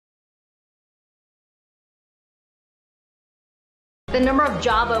The number of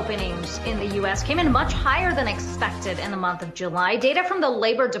job openings in the U.S. came in much higher than expected in the month of July. Data from the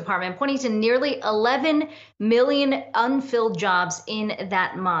Labor Department pointing to nearly 11 million unfilled jobs in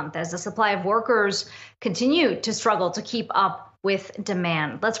that month as the supply of workers continued to struggle to keep up with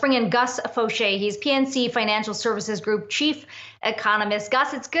demand. Let's bring in Gus Fauché. He's PNC Financial Services Group Chief Economist.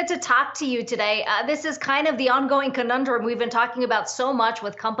 Gus, it's good to talk to you today. This is kind of the ongoing conundrum we've been talking about so much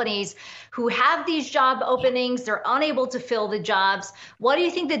with companies who have these job openings. They're unable to fill the jobs. What do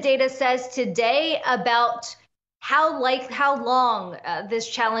you think the data says today about how long this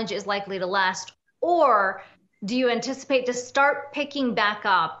challenge is likely to last? Or do you anticipate to start picking back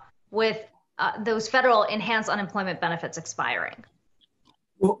up with those federal enhanced unemployment benefits expiring?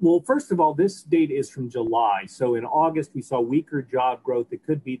 Well, first of all, this data is from July. So in August, we saw weaker job growth. It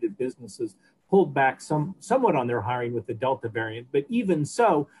could be that businesses pulled back somewhat on their hiring with the Delta variant. But even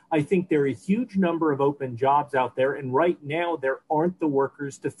so, I think there are a huge number of open jobs out there. And right now, there aren't the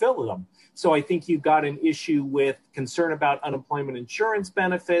workers to fill them. So I think you've got an issue with concern about unemployment insurance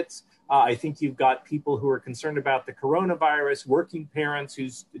benefits. I think you've got people who are concerned about the coronavirus, working parents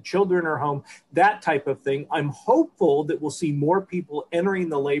whose children are home, that type of thing. I'm hopeful that we'll see more people entering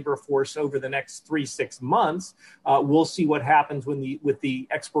the labor force over the next 3-6 months. We'll see what happens with the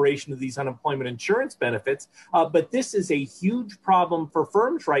expiration of these unemployment insurance benefits. But this is a huge problem for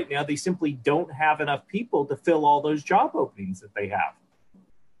firms right now. They simply don't have enough people to fill all those job openings that they have.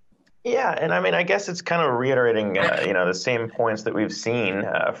 Yeah, and I mean, I guess it's kind of reiterating, the same points that we've seen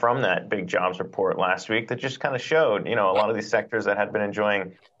from that big jobs report last week that just kind of showed, a lot of these sectors that had been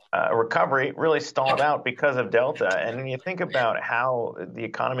enjoying a recovery really stalled out because of Delta. And when you think about how the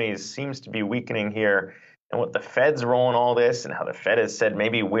economy seems to be weakening here and what the Fed's role in all this and how the Fed has said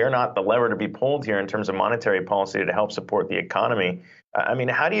maybe we're not the lever to be pulled here in terms of monetary policy to help support the economy. I mean,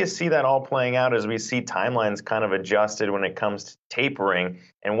 how do you see that all playing out as we see timelines kind of adjusted when it comes to tapering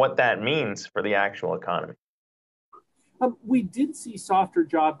and what that means for the actual economy? We did see softer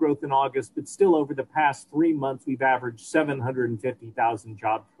job growth in August, but still over the past 3 months, we've averaged 750,000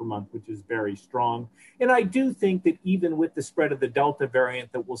 jobs per month, which is very strong. And I do think that even with the spread of the Delta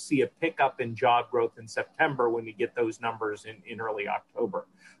variant, that we'll see a pickup in job growth in September when we get those numbers in early October.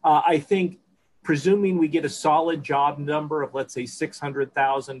 I think presuming we get a solid job number of, let's say,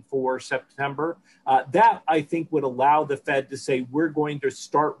 600,000 for September, that I think would allow the Fed to say, we're going to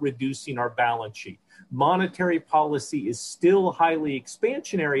start reducing our balance sheet. Monetary policy is still highly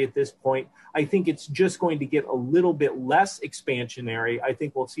expansionary at this point. I think it's just going to get a little bit less expansionary. I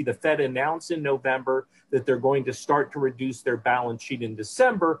think we'll see the Fed announce in November that they're going to start to reduce their balance sheet in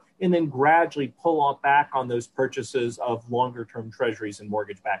December and then gradually pull back on those purchases of longer-term treasuries and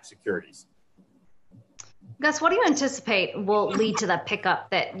mortgage-backed securities. Gus, what do you anticipate will lead to that pickup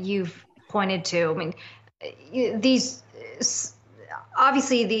that you've pointed to? I mean,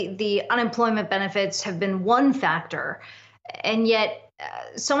 obviously the unemployment benefits have been one factor, and yet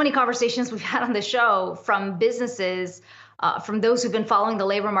so many conversations we've had on the show from businesses, from those who've been following the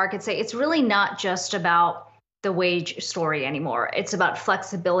labor market, say it's really not just about the wage story anymore. It's about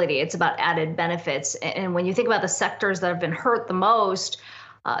flexibility. It's about added benefits. And when you think about the sectors that have been hurt the most,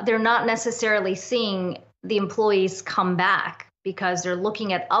 they're not necessarily seeing the employees come back because they're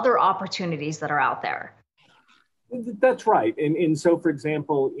looking at other opportunities that are out there. That's right. And so, for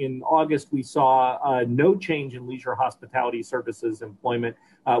example, in August, we saw no change in leisure hospitality services employment.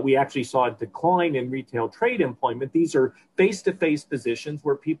 We actually saw a decline in retail trade employment. These are face-to-face positions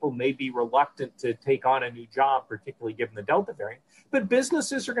where people may be reluctant to take on a new job, particularly given the Delta variant. But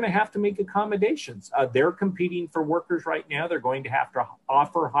businesses are going to have to make accommodations. They're competing for workers right now. They're going to have to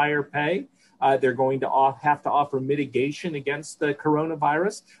offer higher pay. They're going to have to offer mitigation against the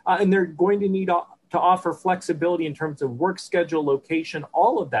coronavirus. And they're going to need to offer flexibility in terms of work schedule, location,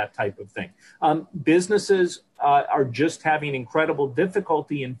 all of that type of thing. Businesses are just having incredible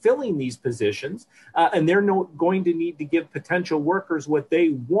difficulty in filling these positions, and they're going to need to give potential workers what they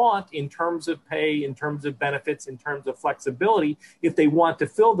want in terms of pay, in terms of benefits, in terms of flexibility, if they want to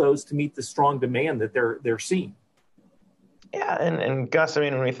fill those to meet the strong demand that they're seeing. Yeah, and Gus, I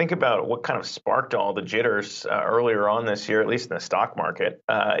mean, when we think about what kind of sparked all the jitters earlier on this year, at least in the stock market,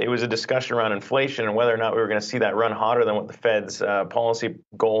 it was a discussion around inflation and whether or not we were going to see that run hotter than what the Fed's policy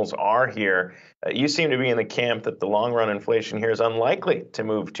goals are here. You seem to be in the camp that the long-run inflation here is unlikely to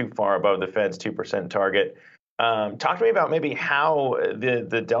move too far above the Fed's 2% target. Talk to me about maybe how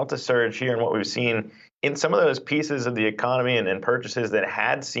the Delta surge here and what we've seen in some of those pieces of the economy and purchases that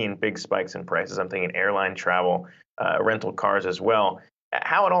had seen big spikes in prices. I'm thinking airline travel, rental cars as well,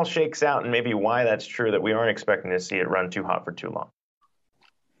 how it all shakes out and maybe why that's true that we aren't expecting to see it run too hot for too long.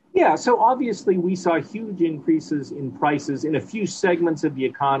 Yeah, so obviously we saw huge increases in prices in a few segments of the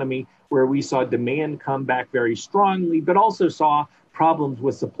economy where we saw demand come back very strongly, but also saw problems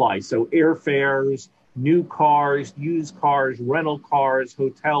with supply. So airfares, new cars, used cars, rental cars,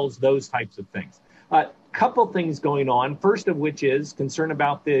 hotels, those types of things. Couple things going on. First of which is concern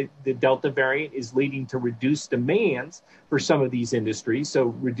about the Delta variant is leading to reduced demands for some of these industries. So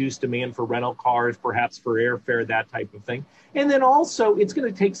reduced demand for rental cars, perhaps for airfare, that type of thing. And then also it's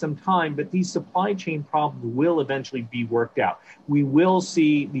going to take some time, but these supply chain problems will eventually be worked out. We will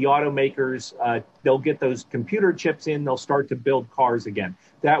see the automakers, they'll get those computer chips in, they'll start to build cars again.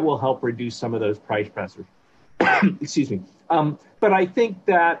 That will help reduce some of those price pressures. Excuse me. But I think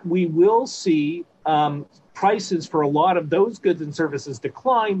that we will see prices for a lot of those goods and services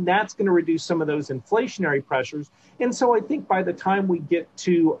decline. That's going to reduce some of those inflationary pressures. And so I think by the time we get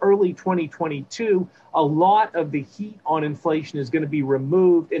to early 2022, a lot of the heat on inflation is going to be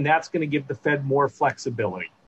removed, and that's going to give the Fed more flexibility.